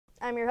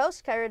I'm your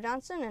host, Kyra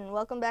Johnson, and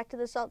welcome back to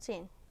the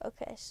Saltine.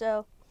 Okay,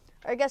 so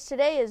our guest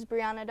today is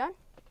Brianna Dunn.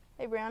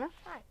 Hey, Brianna.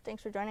 Hi.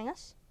 Thanks for joining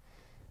us.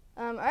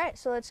 All right,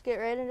 so let's get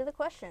right into the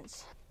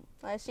questions.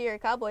 I see you're a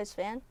Cowboys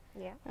fan.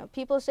 Yeah. Now,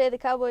 people say the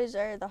Cowboys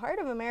are the heart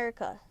of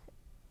America.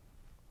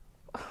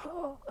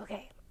 Oh,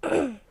 okay.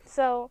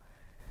 So,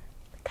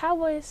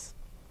 Cowboys,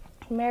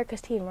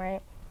 America's team,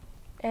 right?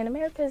 And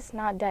America's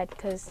not dead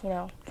because,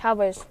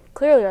 Cowboys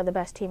clearly are the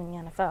best team in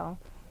the NFL.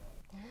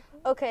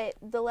 Okay,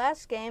 the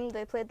last game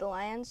they played the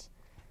Lions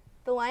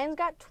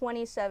got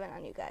 27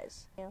 on you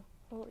guys. Yeah.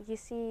 Well, you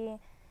see,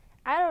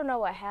 I don't know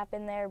what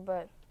happened there,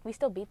 but we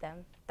still beat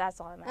them. That's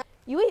all that matters.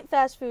 You eat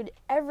fast food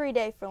every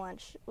day for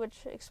lunch, which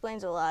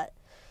explains a lot.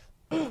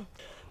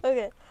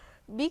 Okay,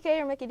 BK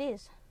or Mickey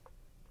D's?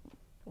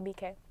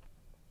 BK.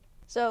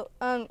 So,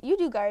 you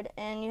do guard,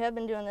 and you have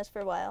been doing this for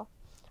a while.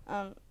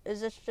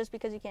 Is this just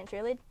because you can't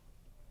cheerlead?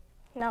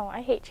 No,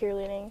 I hate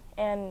cheerleading,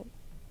 and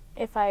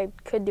if I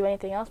could do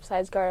anything else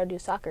besides guard, I'd do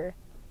soccer.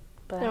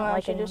 But Then I why don't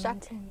like don't you it. do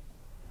soccer?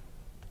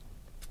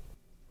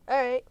 All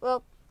right,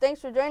 well,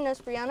 thanks for joining us,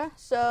 Brianna.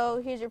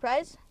 So here's your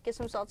prize. Get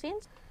some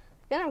saltines.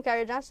 Again, I'm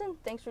Kyra Johnson.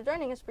 Thanks for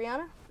joining us,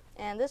 Brianna.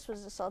 And this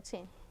was the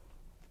Saltine.